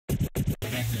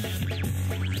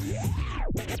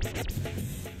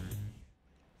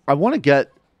I want to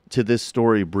get to this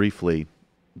story briefly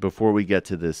before we get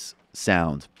to this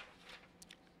sound.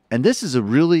 And this is a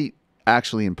really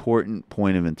actually important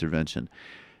point of intervention.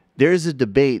 There's a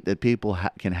debate that people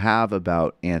can have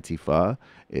about Antifa,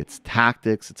 its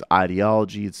tactics, its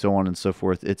ideology, and so on and so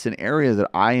forth. It's an area that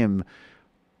I am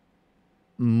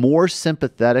more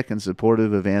sympathetic and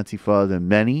supportive of Antifa than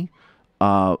many,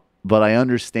 but I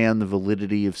understand the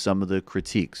validity of some of the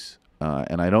critiques,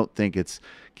 and I don't think it's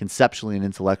conceptually and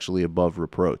intellectually above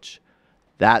reproach.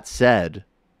 That said,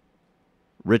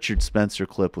 Richard Spencer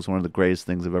clip was one of the greatest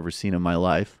things I've ever seen in my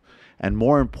life. And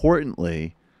more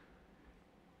importantly,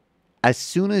 as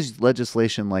soon as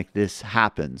legislation like this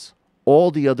happens,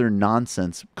 all the other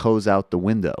nonsense goes out the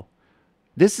window.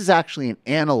 This is actually an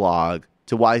analog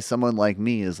to why someone like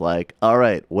me is like, all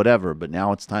right, whatever, but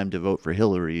now it's time to vote for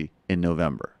Hillary in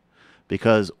November.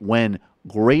 Because when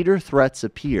greater threats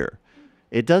appear,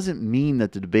 it doesn't mean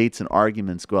that the debates and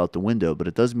arguments go out the window, but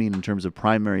it does mean in terms of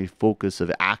primary focus of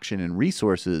action and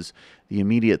resources, the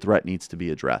immediate threat needs to be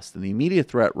addressed. And the immediate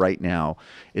threat right now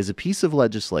is a piece of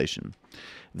legislation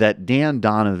that Dan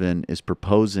Donovan is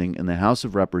proposing in the House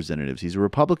of Representatives. He's a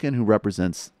Republican who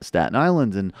represents Staten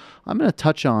Island, and I'm going to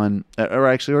touch on, or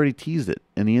actually already teased it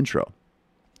in the intro.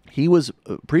 He was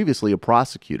previously a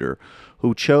prosecutor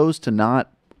who chose to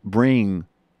not bring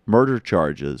murder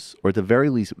charges, or at the very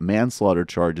least manslaughter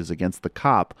charges, against the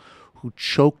cop who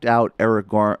choked out Eric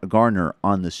Garner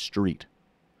on the street.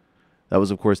 That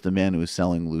was, of course, the man who was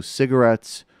selling loose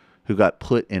cigarettes, who got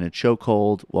put in a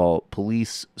chokehold while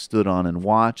police stood on and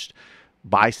watched.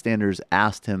 Bystanders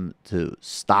asked him to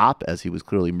stop as he was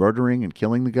clearly murdering and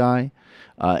killing the guy.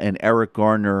 And Eric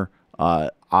Garner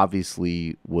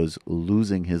obviously was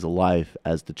losing his life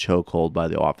as the chokehold by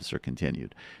the officer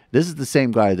continued. This is the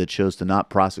same guy that chose to not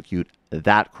prosecute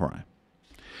that crime.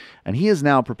 And he has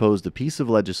now proposed a piece of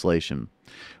legislation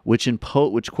which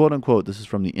quote unquote, this is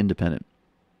from The Independent,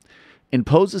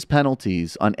 imposes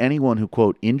penalties on anyone who,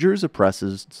 quote, injures,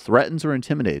 oppresses, threatens, or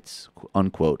intimidates,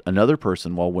 unquote, another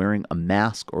person while wearing a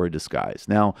mask or a disguise.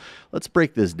 Now, let's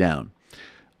break this down.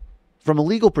 From a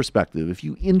legal perspective, if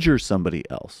you injure somebody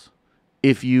else,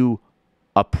 if you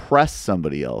oppress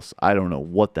somebody else, I don't know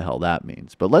what the hell that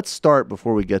means. But let's start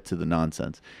before we get to the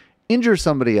nonsense. Injure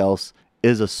somebody else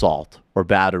is assault or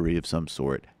battery of some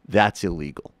sort. That's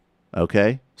illegal.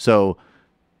 Okay? So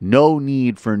no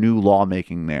need for new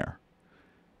lawmaking there.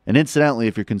 And incidentally,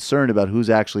 if you're concerned about who's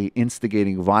actually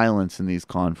instigating violence in these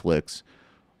conflicts,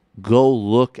 go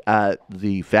look at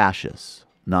the fascists,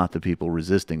 not the people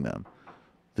resisting them.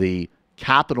 The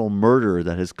capital murder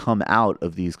that has come out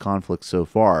of these conflicts so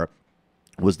far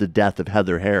was the death of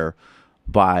Heather Hare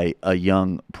by a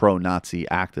young pro-Nazi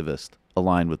activist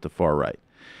aligned with the far right.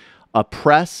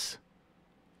 Oppress,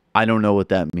 I don't know what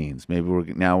that means. Maybe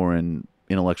we're in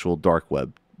intellectual dark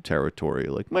web territory,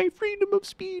 like my freedom of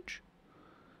speech.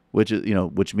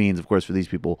 Which means, of course, for these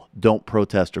people, don't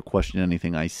protest or question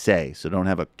anything I say. So don't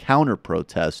have a counter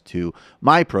protest to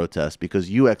my protest because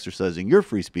you exercising your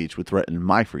free speech would threaten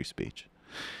my free speech.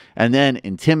 And then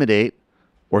intimidate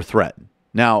or threaten.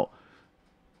 Now,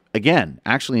 again,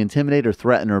 actually intimidate or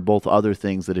threaten are both other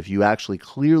things that if you actually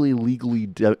clearly legally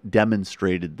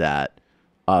demonstrated that,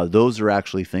 those are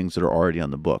actually things that are already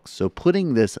on the books. So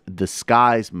putting this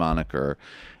disguise moniker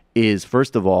is,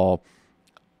 first of all,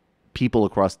 people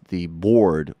across the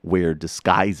board wear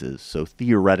disguises. So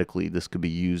theoretically, this could be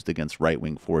used against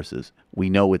right-wing forces. We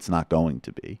know it's not going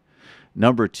to be.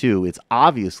 Number two, it's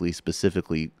obviously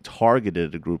specifically targeted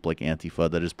at a group like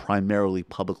Antifa that is primarily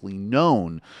publicly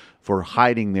known for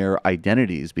hiding their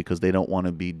identities because they don't want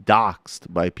to be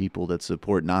doxxed by people that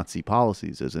support Nazi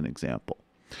policies, as an example.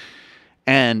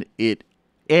 And it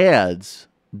adds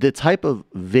the type of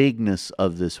vagueness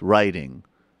of this writing,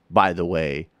 by the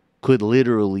way, could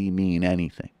literally mean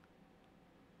anything.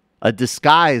 A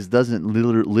disguise doesn't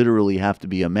literally have to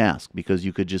be a mask because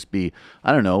you could just be,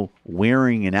 I don't know,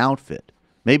 wearing an outfit.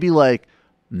 Maybe like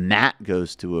Matt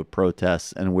goes to a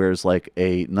protest and wears like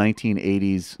a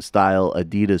 1980s style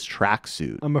Adidas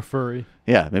tracksuit. I'm a furry.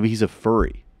 Yeah, maybe he's a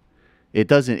furry. It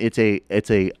doesn't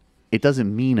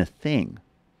mean a thing.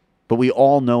 But we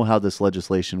all know how this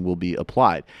legislation will be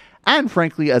applied. And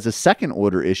frankly, as a second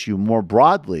order issue more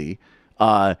broadly,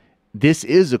 this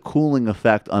is a cooling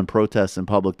effect on protests and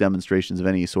public demonstrations of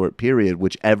any sort, period,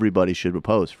 which everybody should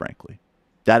oppose, frankly.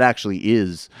 That actually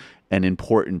is an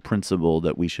important principle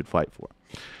that we should fight for.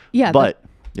 Yeah. But,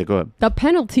 yeah, go ahead. The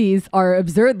penalties are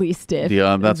absurdly stiff.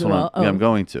 Yeah, that's what I'm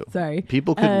going to. Sorry.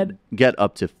 People could get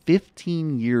up to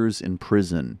 15 years in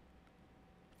prison.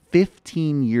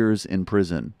 15 years in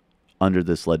prison under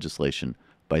this legislation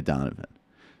by Donovan.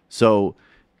 So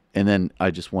And then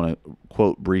I just want to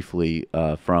quote briefly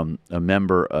from a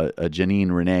member,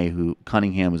 Janine Renee, who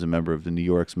Cunningham was a member of the New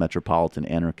York's Metropolitan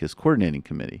Anarchist Coordinating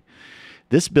Committee.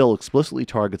 This bill explicitly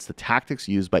targets the tactics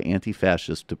used by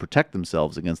anti-fascists to protect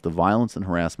themselves against the violence and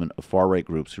harassment of far-right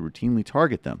groups who routinely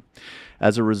target them.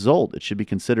 As a result, it should be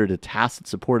considered a tacit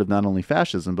support of not only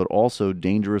fascism, but also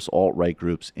dangerous alt-right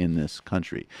groups in this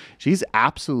country. She's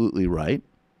absolutely right.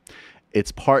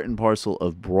 It's part and parcel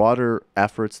of broader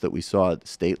efforts that we saw at the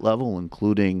state level,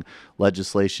 including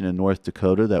legislation in North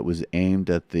Dakota that was aimed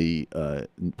at the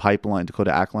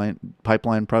Dakota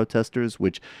pipeline protesters,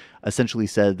 which essentially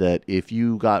said that if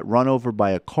you got run over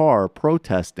by a car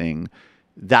protesting,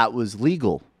 that was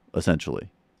legal,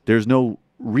 essentially. There's no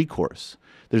recourse.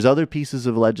 There's other pieces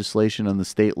of legislation on the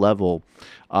state level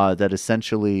that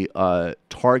essentially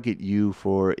target you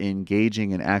for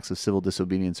engaging in acts of civil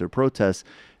disobedience or protest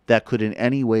that could in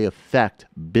any way affect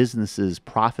businesses'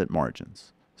 profit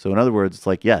margins. So in other words, it's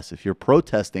like, yes, if you're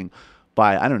protesting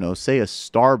by, I don't know, say a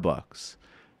Starbucks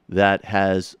that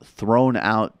has thrown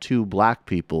out 2 black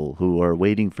people who are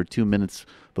waiting for 2 minutes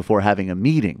before having a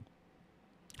meeting,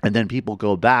 and then people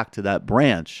go back to that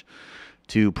branch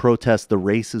to protest the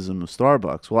racism of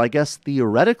Starbucks. Well, I guess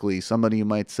theoretically somebody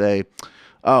might say,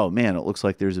 oh man, it looks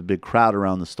like there's a big crowd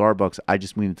around the Starbucks. I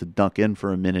just needed to dunk in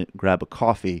for a minute, grab a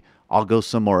coffee. I'll go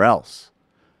somewhere else.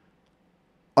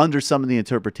 Under some of the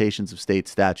interpretations of state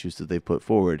statutes that they put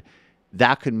forward,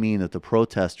 that could mean that the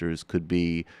protesters could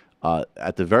be,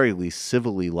 at the very least,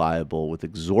 civilly liable with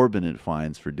exorbitant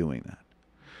fines for doing that.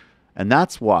 And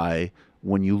that's why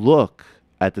when you look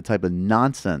at the type of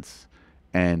nonsense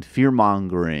and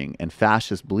fear-mongering and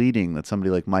fascist bleeding that somebody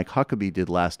like Mike Huckabee did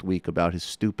last week about his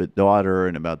stupid daughter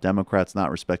and about Democrats not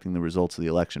respecting the results of the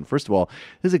election. First of all,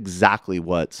 this is exactly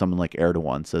what someone like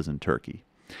Erdogan says in Turkey.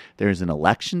 There's an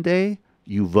election day,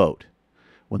 you vote.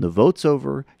 When the vote's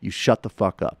over, you shut the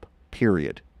fuck up,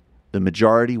 period. The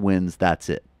majority wins, that's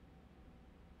it.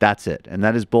 That's it. And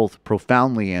that is both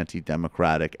profoundly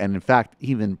anti-democratic and, in fact,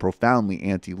 even profoundly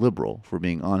anti-liberal, if we're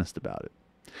being honest about it.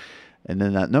 And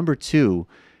then that number 2,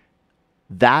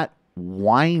 that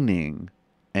whining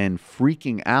and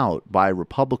freaking out by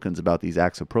Republicans about these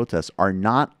acts of protest are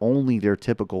not only their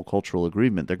typical cultural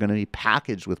agreement, they're going to be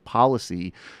packaged with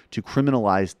policy to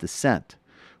criminalize dissent,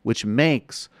 which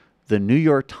makes the New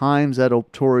York Times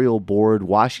editorial board,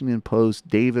 Washington Post,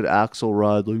 David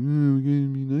Axelrod, like, we're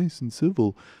going to be nice and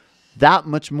civil, that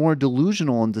much more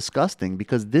delusional and disgusting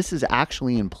because this is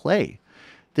actually in play.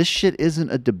 This shit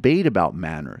isn't a debate about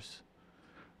manners.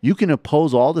 You can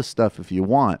oppose all this stuff if you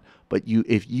want, but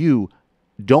if you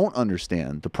don't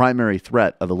understand the primary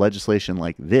threat of a legislation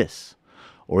like this,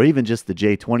 or even just the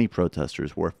J20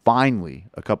 protesters, where finally,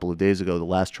 a couple of days ago, the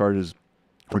last charges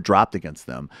were dropped against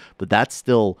them, but that's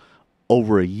still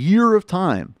over a year of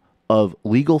time of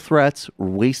legal threats,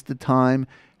 wasted time,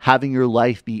 having your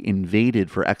life be invaded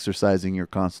for exercising your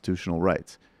constitutional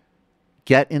rights.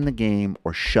 Get in the game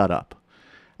or shut up.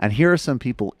 And here are some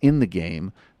people in the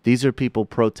game. These are people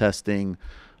protesting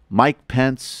Mike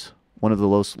Pence, one of the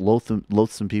most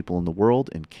loathsome people in the world,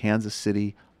 in Kansas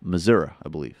City, Missouri, I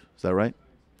believe. Is that right?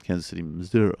 Kansas City,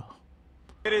 Missouri.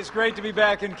 It is great to be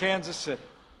back in Kansas City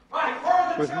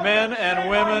with men and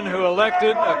women who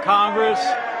elected a Congress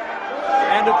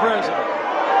and a president.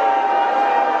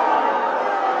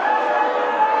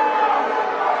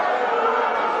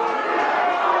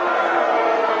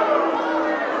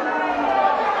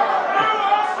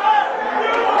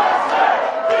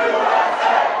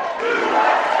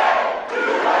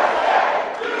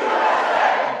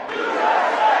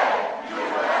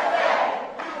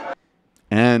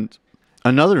 And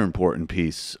another important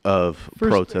piece of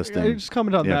protesting. I just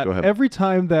comment on that. Go ahead. Every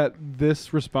time that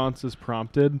this response is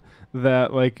prompted,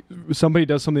 that like somebody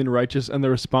does something righteous and the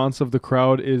response of the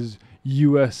crowd is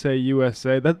USA,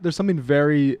 USA, that there's something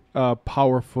very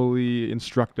powerfully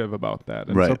instructive about that.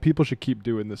 And so people should keep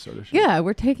doing this sort of shit. Yeah,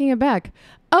 we're taking it back.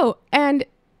 Oh, and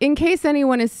in case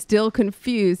anyone is still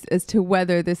confused as to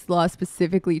whether this law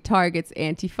specifically targets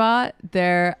Antifa,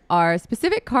 there are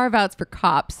specific carve-outs for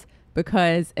cops.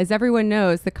 Because, as everyone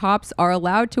knows, the cops are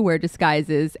allowed to wear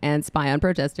disguises and spy on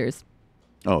protesters.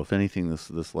 Oh, if anything,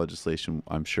 this legislation,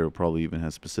 I'm sure, probably even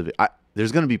has specific...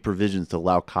 there's going to be provisions to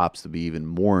allow cops to be even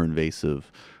more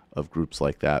invasive of groups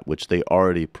like that, which they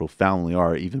already profoundly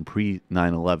are, even pre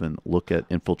 9/11. Look at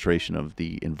infiltration of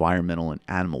the environmental and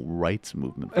animal rights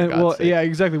movement. For God's sake. Yeah,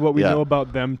 exactly. What we Yeah. know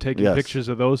about them taking Yes. pictures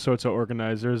of those sorts of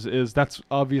organizers is that's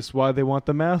obvious why they want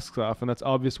the masks off, and that's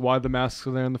obvious why the masks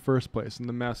are there in the first place, and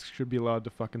the masks should be allowed to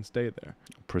fucking stay there.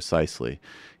 Precisely.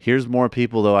 Here's more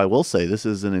people, though. I will say this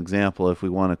is an example, if we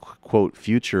want to quote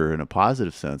Future in a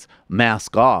positive sense.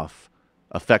 Mask off,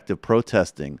 effective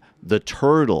protesting, the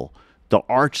turtle, the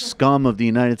arch scum of the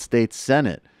United States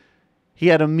Senate. He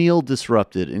had a meal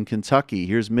disrupted in Kentucky.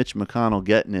 Here's Mitch McConnell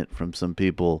getting it from some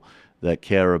people that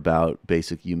care about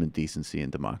basic human decency and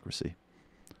democracy.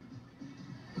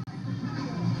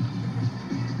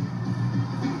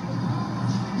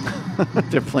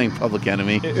 They're playing Public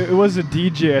Enemy. It was a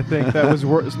DJ, I think, that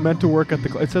was meant to work at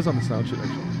the it says on the sound sheet,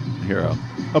 actually. Hero.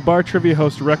 A bar trivia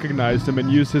host recognized him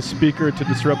and used his speaker to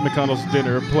disrupt McConnell's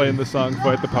dinner, playing the song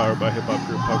Fight the Power by hip-hop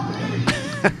group Public Enemy.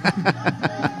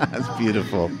 That's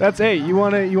beautiful. That's you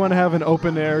wanna have an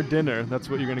open air dinner. That's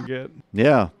what you're gonna get.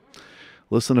 Yeah.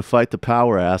 Listen to Fight the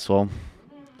Power, asshole.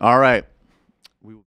 All right.